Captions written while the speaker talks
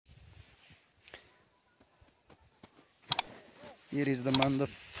It is the month of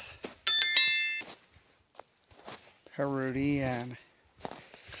February and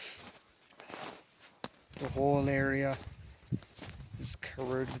the whole area is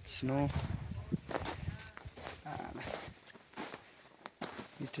covered with snow, and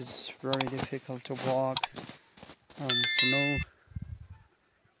it is very difficult to walk on snow.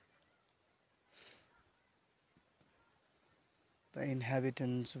 The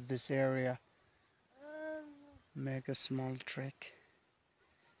inhabitants of this area make a small trek,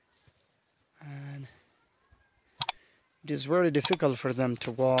 and it is very difficult for them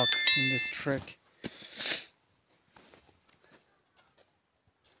to walk in this trek.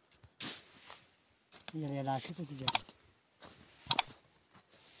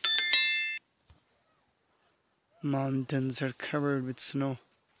 Mountains are covered with snow.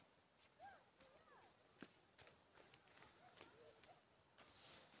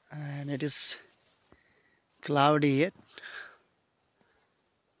 And it is cloudy yet.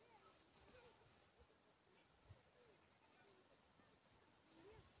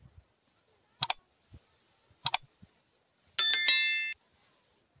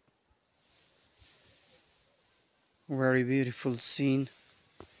 Very beautiful scene.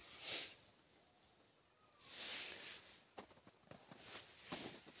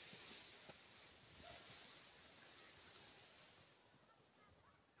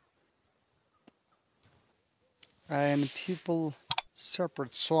 And people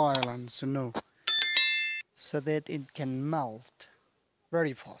separate soil and snow so that it can melt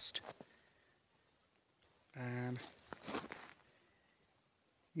very fast. And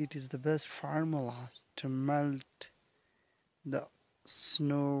it is the best formula to melt the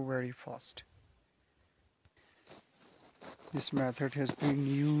snow very fast. This method has been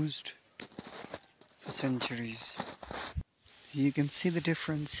used for centuries. You can see the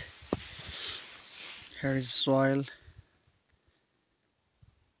difference. Here is soil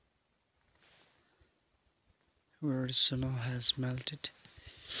where the snow has melted,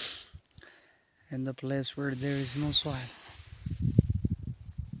 and the place where there is no soil,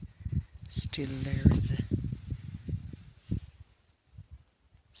 still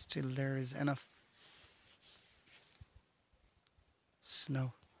there is enough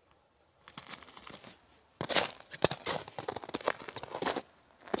snow.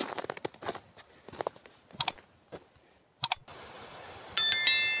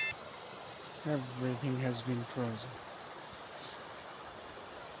 Everything has been frozen.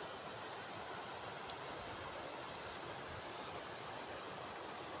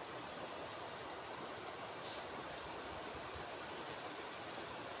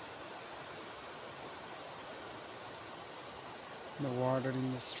 The water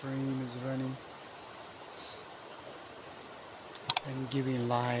in the stream is running and giving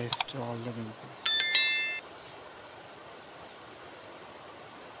life to all living things.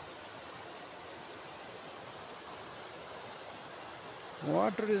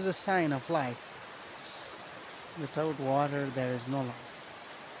 Water is a sign of life. Without water, there is no life.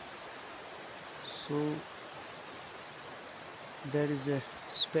 So, there is a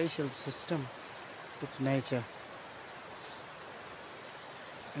special system with nature.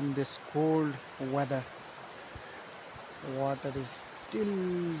 In this cold weather, the water is still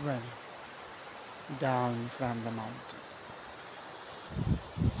running down from the mountain.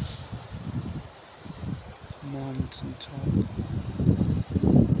 Mountain top.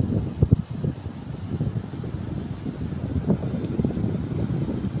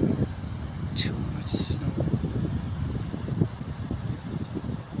 Too much snow.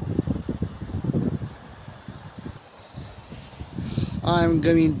 I'm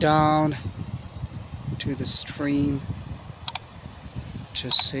going down to the stream to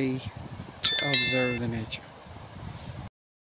observe the nature.